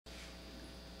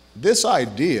This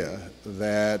idea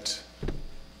that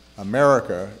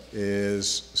America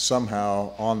is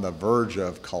somehow on the verge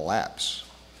of collapse,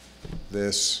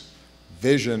 this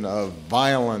vision of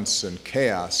violence and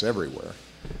chaos everywhere,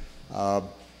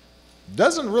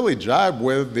 doesn't really jibe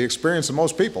with the experience of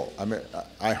most people. I mean,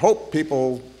 I hope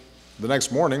people the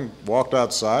next morning walked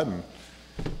outside and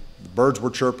the birds were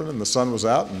chirping and the sun was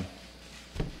out, and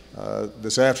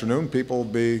this afternoon people will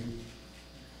be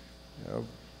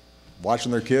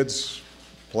watching their kids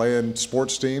play in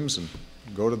sports teams and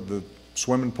go to the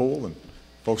swimming pool, and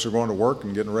folks are going to work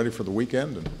and getting ready for the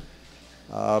weekend.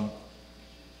 And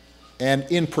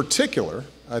in particular,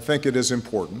 I think it is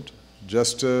important,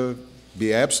 just to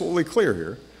be absolutely clear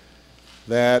here,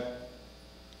 that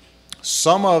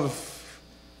some of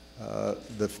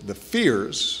the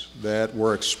fears that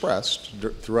were expressed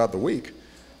throughout the week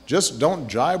just don't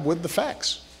jibe with the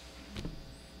facts.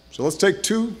 So let's take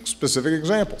two specific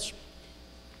examples.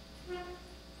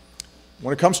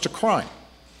 When it comes to crime,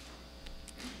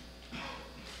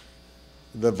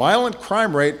 the violent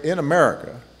crime rate in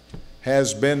America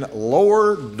has been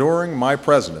lower during my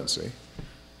presidency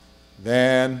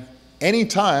than any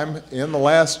time in the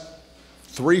last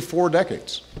 3-4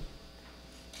 decades.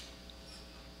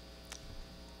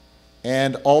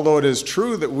 And although it is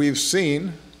true that we've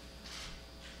seen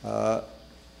an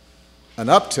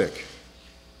uptick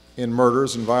in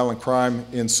murders and violent crime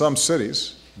in some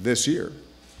cities this year,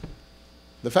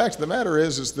 the fact of the matter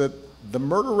is that the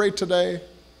murder rate today,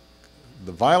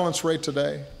 the violence rate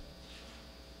today,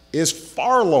 is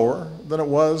far lower than it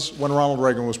was when Ronald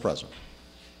Reagan was president,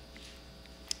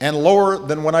 and lower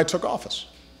than when I took office.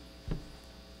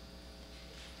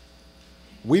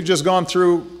 We've just gone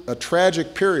through a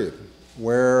tragic period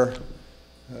where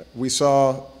we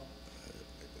saw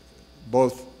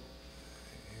both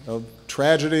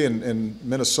tragedy in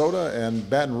Minnesota and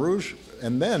Baton Rouge,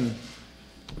 and then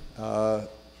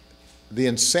the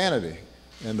insanity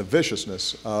and the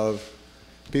viciousness of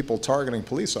people targeting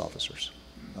police officers.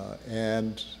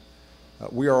 And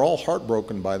we are all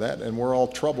heartbroken by that, and we're all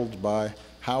troubled by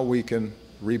how we can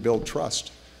rebuild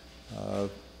trust,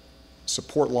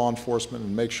 support law enforcement,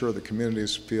 and make sure that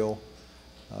communities feel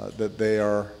that they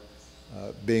are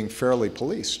being fairly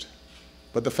policed.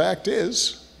 But the fact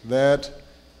is that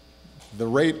the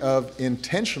rate of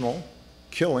intentional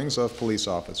killings of police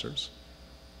officers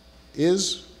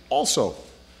is also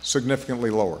significantly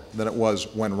lower than it was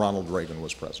when Ronald Reagan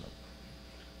was president.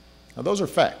 Now, those are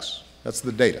facts. That's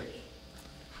the data.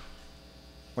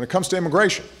 When it comes to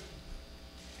immigration,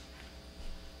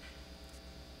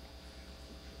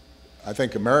 I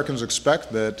think Americans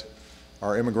expect that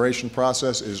our immigration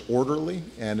process is orderly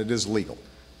and it is legal.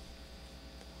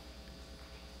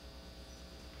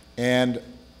 And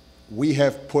we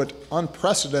have put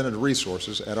unprecedented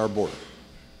resources at our border.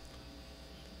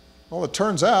 Well, it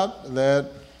turns out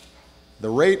that the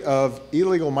rate of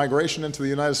illegal migration into the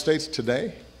United States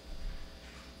today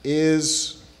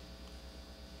is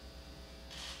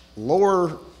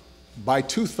lower by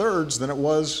 2/3 than it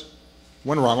was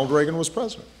when Ronald Reagan was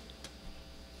president.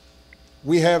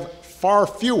 We have far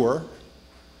fewer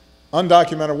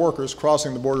undocumented workers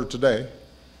crossing the border today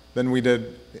than we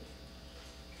did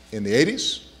in the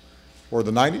 80s or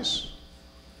the 90s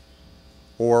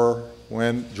or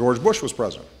when George Bush was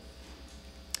president.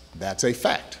 That's a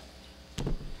fact.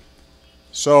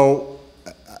 So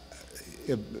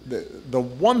the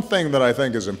one thing that I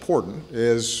think is important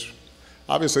is,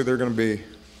 obviously there are going to be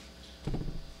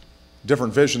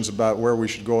different visions about where we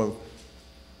should go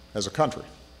as a country,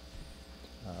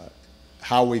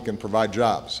 how we can provide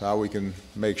jobs, how we can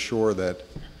make sure that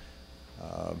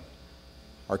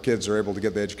our kids are able to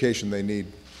get the education they need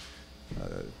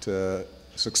to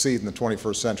succeed in the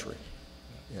 21st century.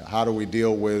 How do we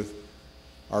deal with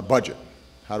our budget?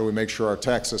 How do we make sure our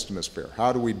tax system is fair?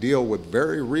 How do we deal with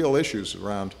very real issues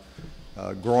around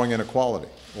growing inequality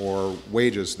or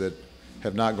wages that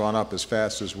have not gone up as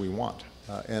fast as we want,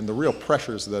 and the real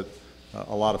pressures that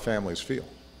a lot of families feel?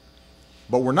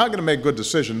 But we're not going to make good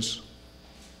decisions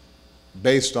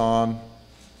based on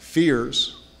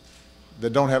fears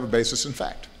that don't have a basis in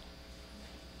fact.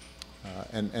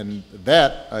 And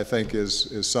that, I think,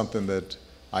 is something that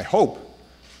I hope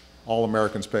all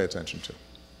Americans pay attention to.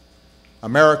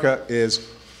 America is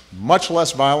much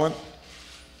less violent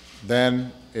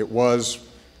than it was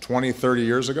 20, 30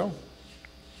 years ago,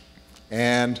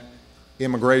 and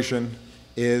immigration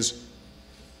is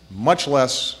much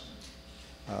less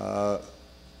a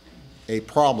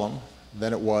problem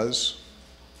than it was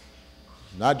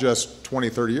not just 20,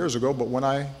 30 years ago, but when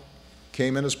I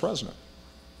came in as president.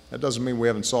 That doesn't mean we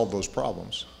haven't solved those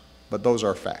problems, but those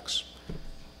are facts.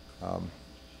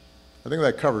 I think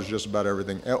that covers just about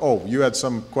everything. Oh, you had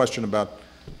some question about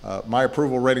my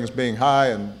approval ratings being high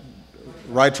and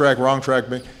right track, wrong track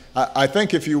being. I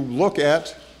think if you look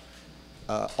at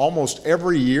almost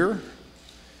every year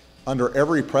under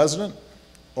every president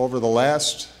over the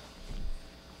last,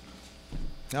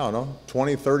 I don't know,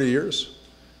 20, 30 years,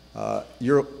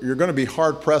 you're going to be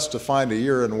hard-pressed to find a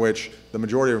year in which the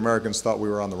majority of Americans thought we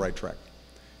were on the right track.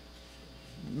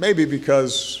 Maybe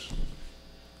because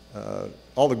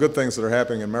all the good things that are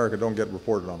happening in America don't get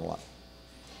reported on a lot.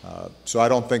 So I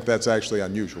don't think that's actually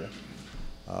unusual.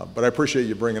 But I appreciate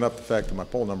you bringing up the fact that my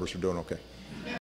poll numbers are doing okay.